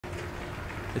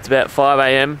It's about 5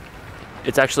 AM.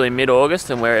 It's actually mid-August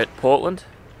and we're at Portland.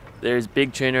 There is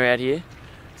big tuna out here.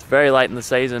 It's very late in the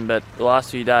season, but the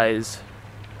last few days,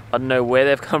 I don't know where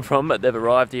they've come from, but they've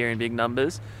arrived here in big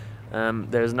numbers.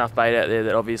 There's enough bait out there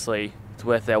that obviously it's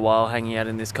worth their while hanging out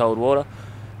in this cold water.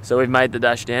 So we've made the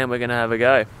dash down, we're gonna have a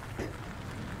go.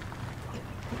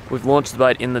 We've launched the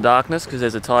boat in the darkness because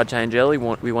there's a tide change early.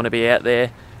 We want to be out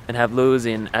there and have lures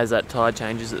in as that tide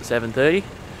changes at 7:30.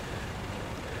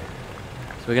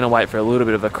 So we're going to wait for a little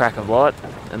bit of a crack of light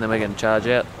and then we're going to charge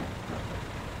out.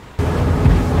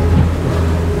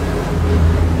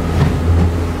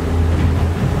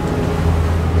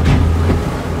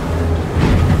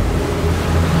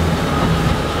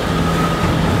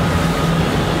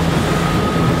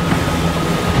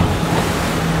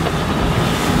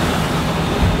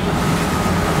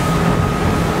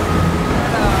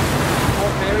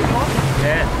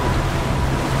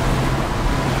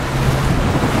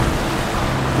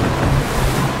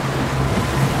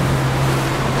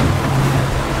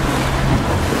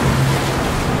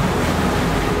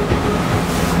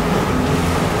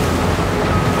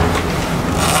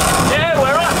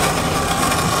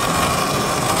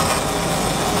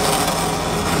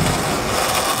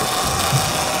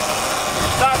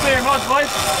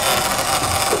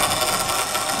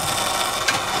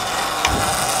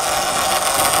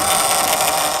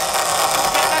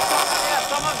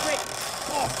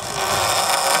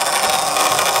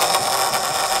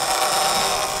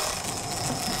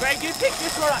 Greg, you pick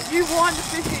this one up. You wind the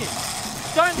fish in.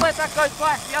 Don't let that go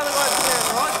slack. The other guy's there,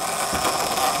 alright?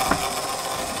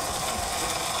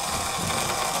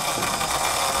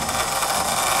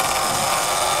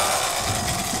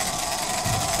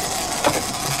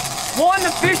 Wind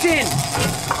the fish in.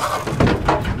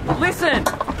 Listen.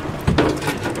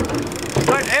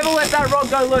 Don't ever let that rod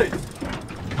go loose.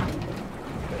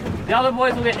 The other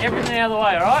boys will get everything out of the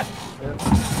way, alright? Yep.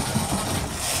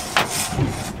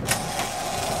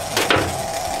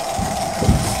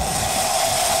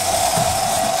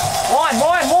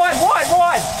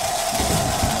 Wide.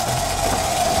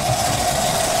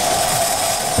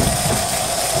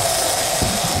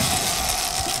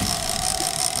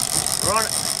 We're on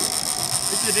it.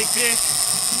 This is a big fish.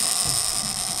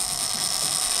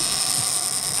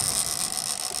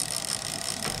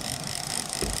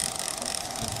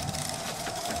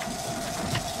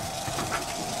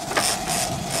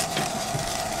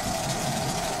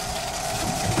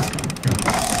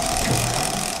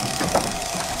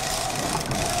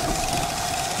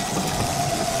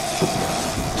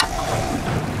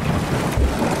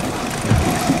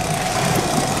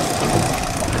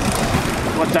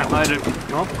 What's that loaded,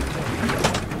 Rob?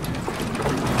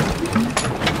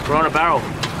 We're on a barrel.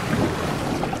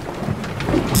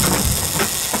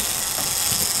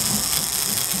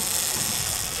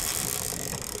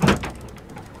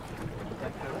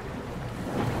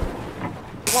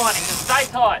 Come on, you can stay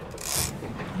tight.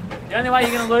 The only way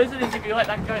you're going to lose it is if you let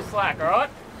that go slack, alright?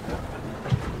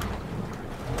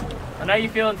 I know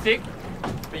you're feeling sick,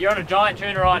 but you're on a giant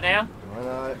tuna right now. I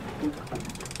know.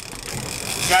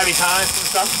 Grab his harness and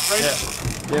stuff, Reese?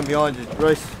 Yeah. Down behind you,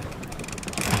 Reese.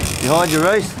 Behind you,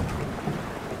 Reese.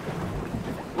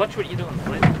 Watch what you're doing,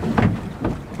 please.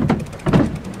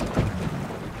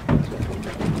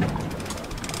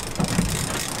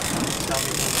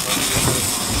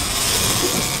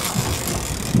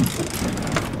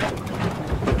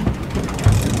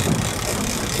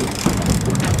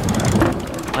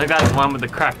 I think that's the one with the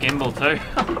cracked gimbal too.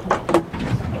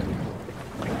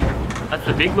 That's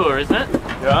the big lure, isn't it?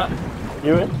 Yeah.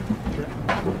 You in?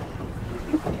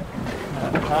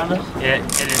 Harness? Yeah,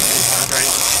 it is.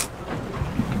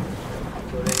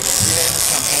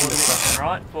 It's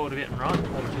right. Forward a bit and right.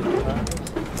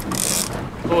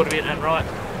 Forward a bit and right.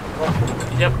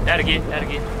 Yep, out again.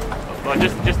 Right,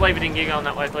 just leave it in gear going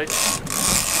that way, please.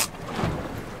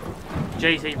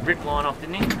 Geez, he ripped line off,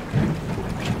 didn't he?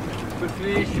 Good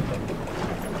fish.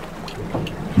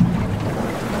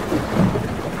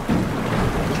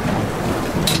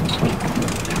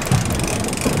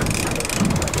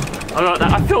 I got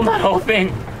that. I filmed that whole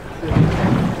thing.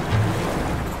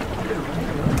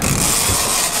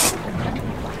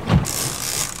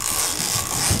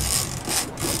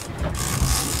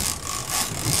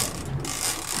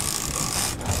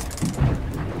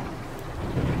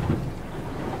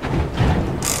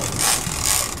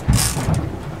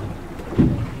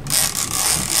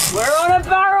 We're on a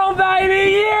barrel,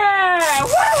 baby! Yeah!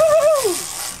 Woo!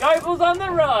 Goebel's on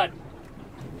the rod.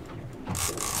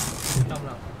 Coming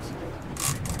up.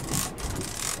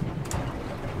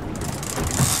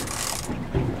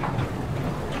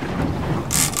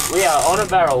 We are on a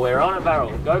barrel, we're on a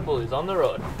barrel. GoPull is on the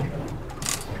rod.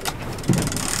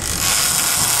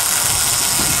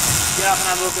 Get up and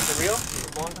have a look at the reel.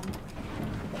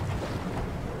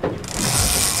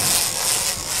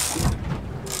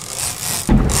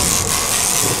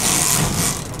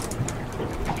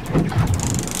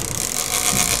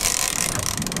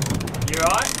 You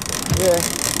alright?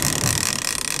 Yeah.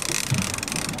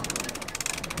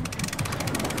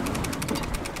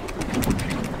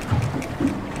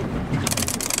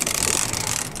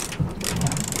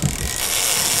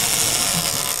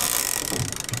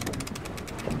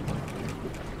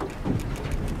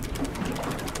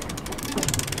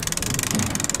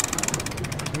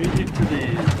 Music to the...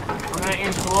 I'm going to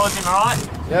inch towards him, alright?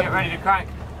 Yep. Get ready to crank.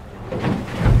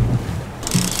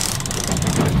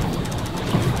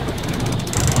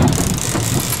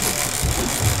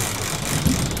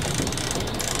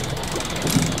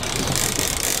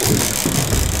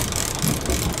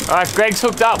 Alright, Greg's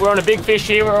hooked up. We're on a big fish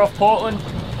here. We're off Portland,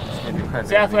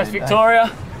 Southwest Victoria.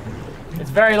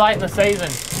 It's very late in the season.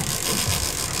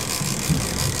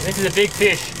 This is a big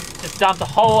fish. Just dumped a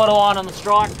whole lot of line on the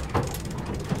strike.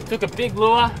 Took a big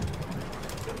lure.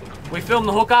 We filmed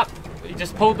the hookup. We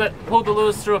just pulled the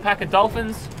lures through a pack of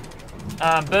dolphins,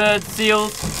 birds,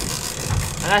 seals,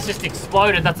 and that's just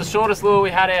exploded. That's the shortest lure we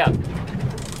had out.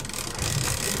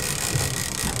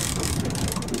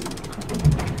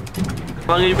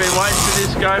 How long have you been waiting for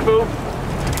this, GoPull?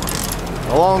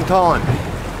 A long time.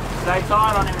 Stay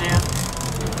tight on him now.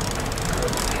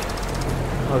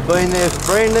 I've been there for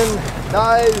Brendan,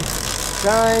 Dave,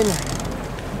 Shane.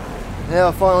 Now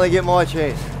I finally get my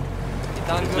chance. You've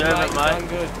done good, Deserve mate. it, You've mate. done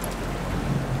good.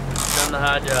 Done the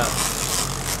hard job.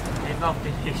 He's not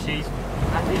finished.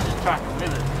 That fish is tracking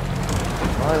with it.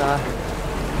 I know.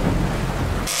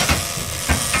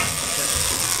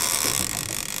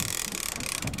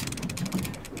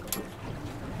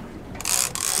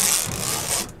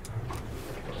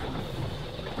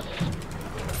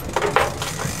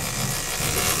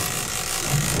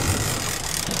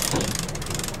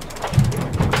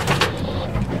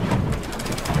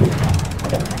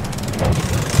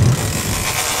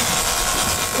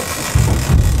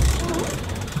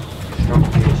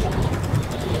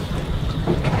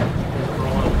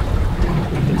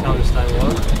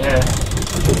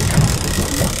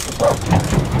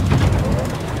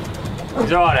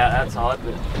 He's alright out that side,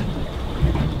 but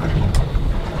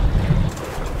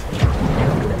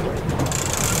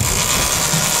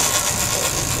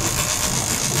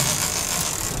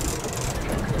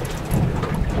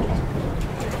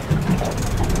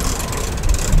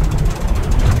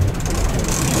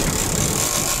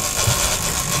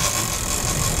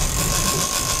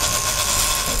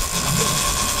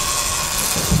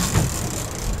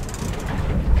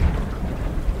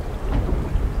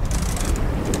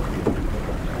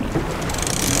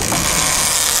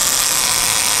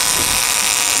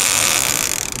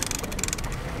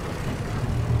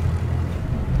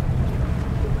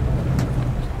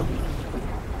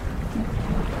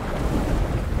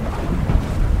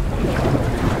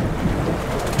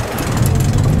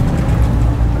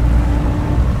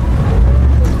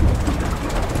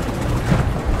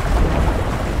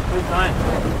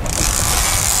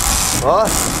What?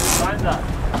 phone's up.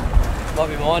 Might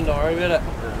be mine, don't worry about it.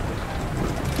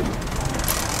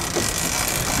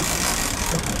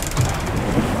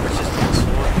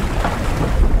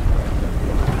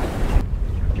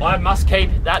 I must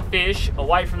keep that fish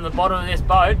away from the bottom of this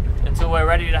boat until we're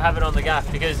ready to have it on the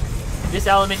gaff, because this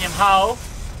aluminium hull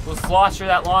will slice through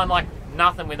that line like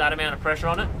nothing with that amount of pressure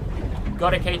on it. Got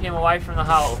to keep him away from the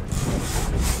hull.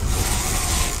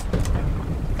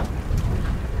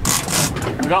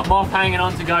 We've got Moth hanging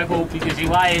on to GoPull because he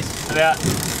weighs about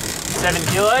 7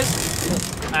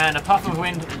 kilos, and a puff of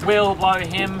wind will blow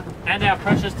him and our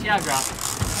precious Tiagra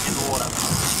in the water.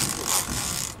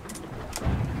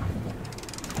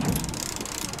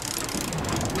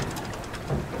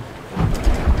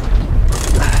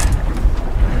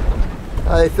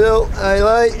 Hey Phil, hey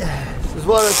Lee, this is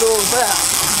what it's all about.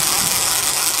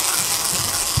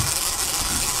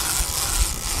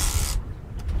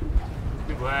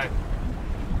 Good work.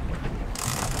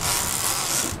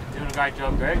 Doing a great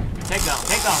job, Greg. Keep going,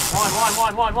 keep going.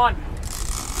 One. One.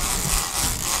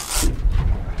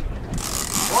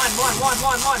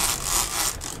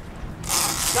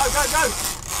 Go. Go.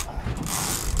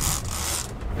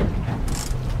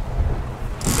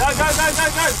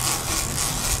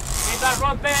 Keep that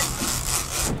rod bent.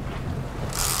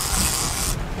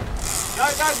 Go.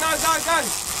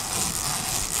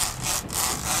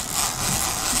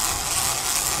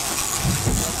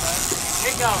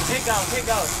 Keep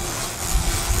going.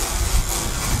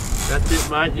 That's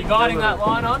it, mate. You guiding that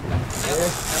line on? Yeah.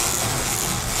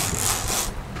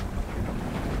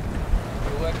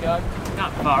 Good work, guys.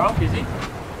 Not far off, is he?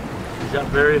 He's up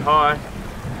very high.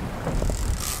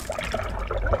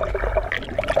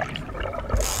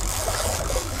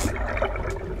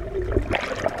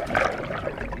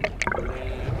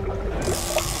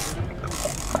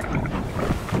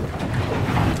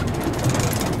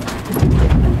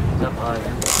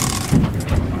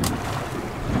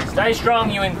 Stay strong,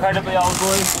 you incredibly old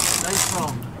boy. Stay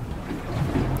strong.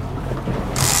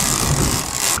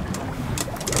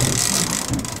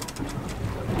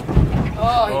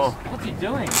 Oh, what's he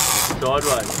doing?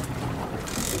 Sideways.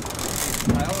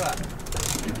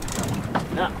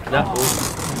 No. No.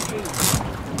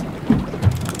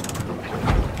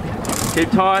 Keep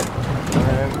tight.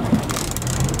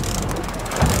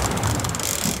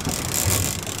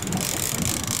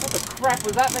 What the crap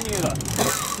was that maneuver?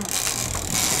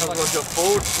 Like a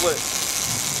forward flip.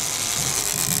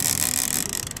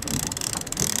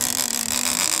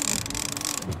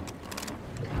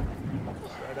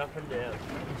 Straight up and down.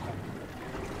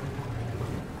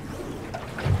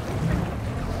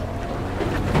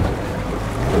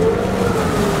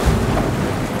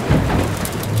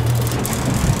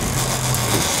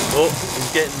 Oh,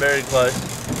 he's getting very close.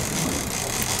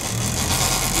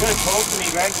 You're gonna talk to me,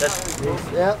 Greg.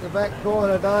 He's out the back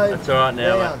corner, Dave. That's alright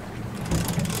now, Down. mate.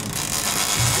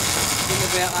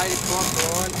 About 8 o'clock,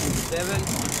 line 7.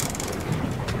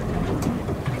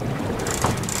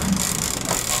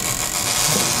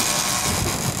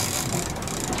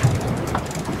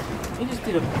 He just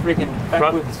did a freaking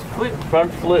backwards flip.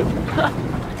 Front flip.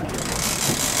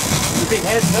 Big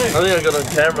head too. I think I got on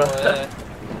camera. Oh,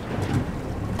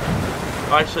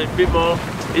 yeah. Actually, a bit more.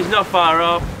 He's not far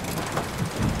off.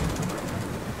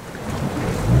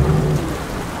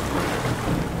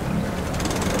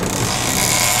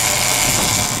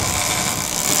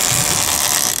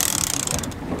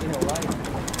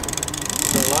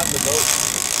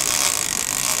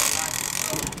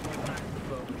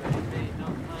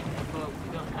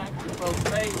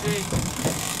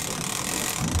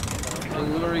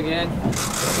 Lure again.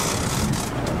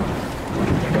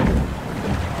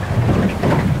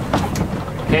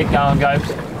 Keep going,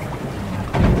 Gopes.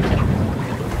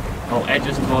 Oh,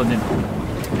 edges towards him.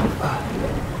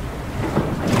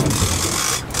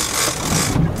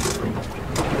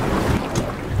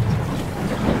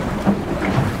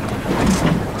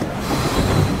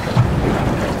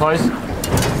 Close.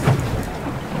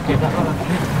 Keep that one up.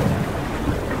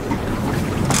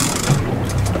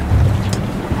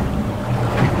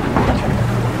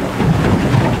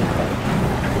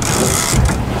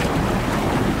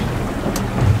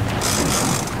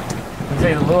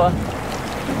 See the lure.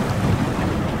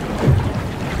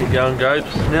 Keep going,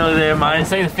 Gopes. Nearly there, I can mate.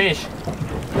 see the fish.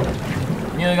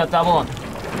 Nearly got double on.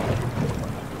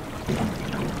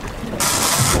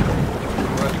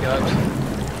 Right, Gopes.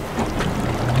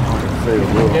 See the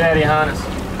lure. Get out of your harness.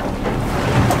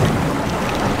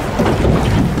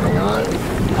 Hang on.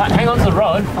 Hang on to the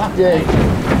rod. Fuck Yeah. me. I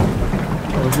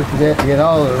was just about to get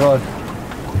hold of the rod.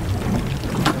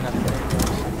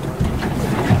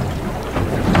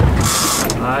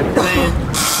 I can see it.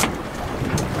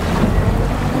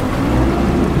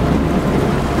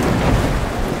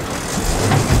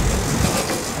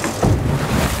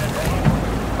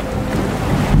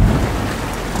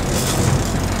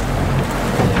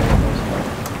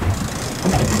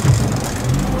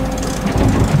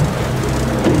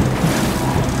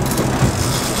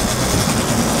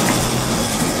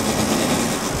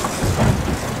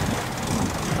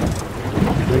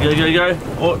 Go.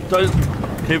 Oh, don't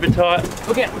keep it tight.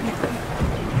 Look out.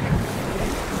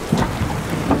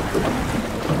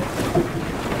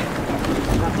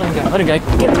 Let him go.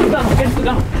 Get the gun. Get the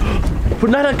gun.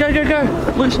 Put that up. Go.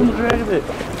 Loosen the drag a bit.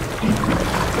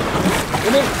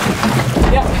 Come in.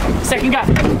 Yep. Second go.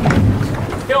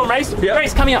 Get on, Race. Yep.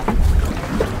 Race, coming up.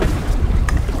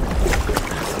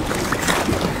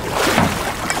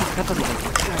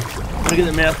 Want to get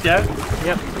the mouth go?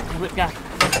 Yep. Whip go.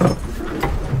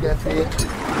 That's it.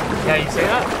 Yeah, you see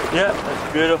that? Yeah,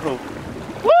 that's beautiful.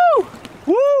 Woo!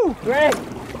 Woo! Greg.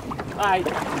 Hey.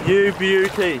 You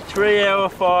beauty. 3-hour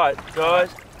fight, guys.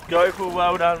 Go for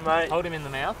well done, mate. Hold him in the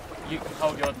mouth. You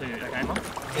hold your two, okay, Mum?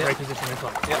 Yep. Reposition this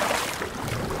one. Yep.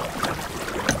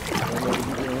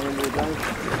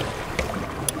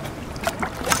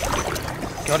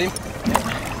 Got him.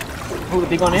 Pull the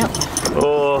big one out.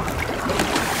 Oh,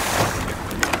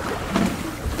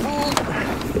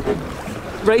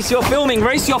 Race, you're filming.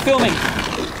 Race, you're filming.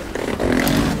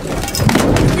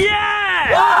 yeah!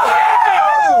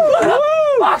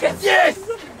 Woo! Fuck it, yes!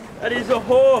 That is a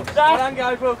horse. Well done,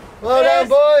 GoPro. Well done,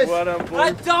 boys. Well done,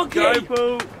 boys. A donkey.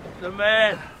 GoPro, the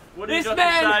man. What do you got to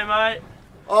say, mate?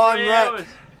 I'm 3 wrapped. hours.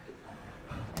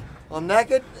 I'm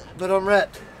knackered, but I'm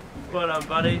wrapped. Well done,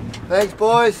 buddy. Thanks,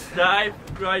 boys. Dave,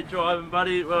 great driving,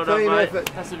 buddy. Well done, Team mate. effort.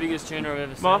 That's the biggest tuna I've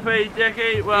ever seen. Moffy,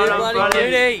 Decky, well You done, bloody buddy.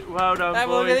 beauty. Well done, Have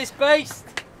a look at boys. this beast.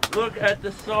 Look at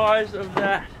the size of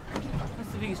that.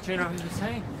 That's the biggest tuna I've ever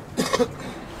seen.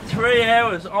 3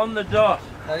 hours on the dot.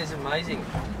 That is amazing.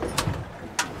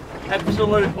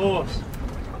 Absolute horse.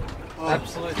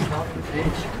 Absolute stunning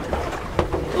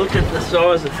fish. Look at the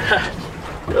size of that.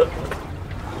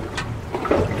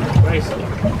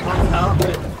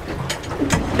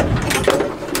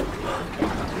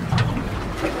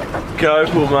 Go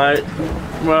for mate.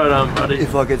 Well done, buddy.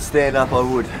 If I could stand up, I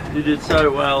would. You did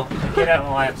so well. Get out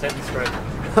of my way, I'm setting screw.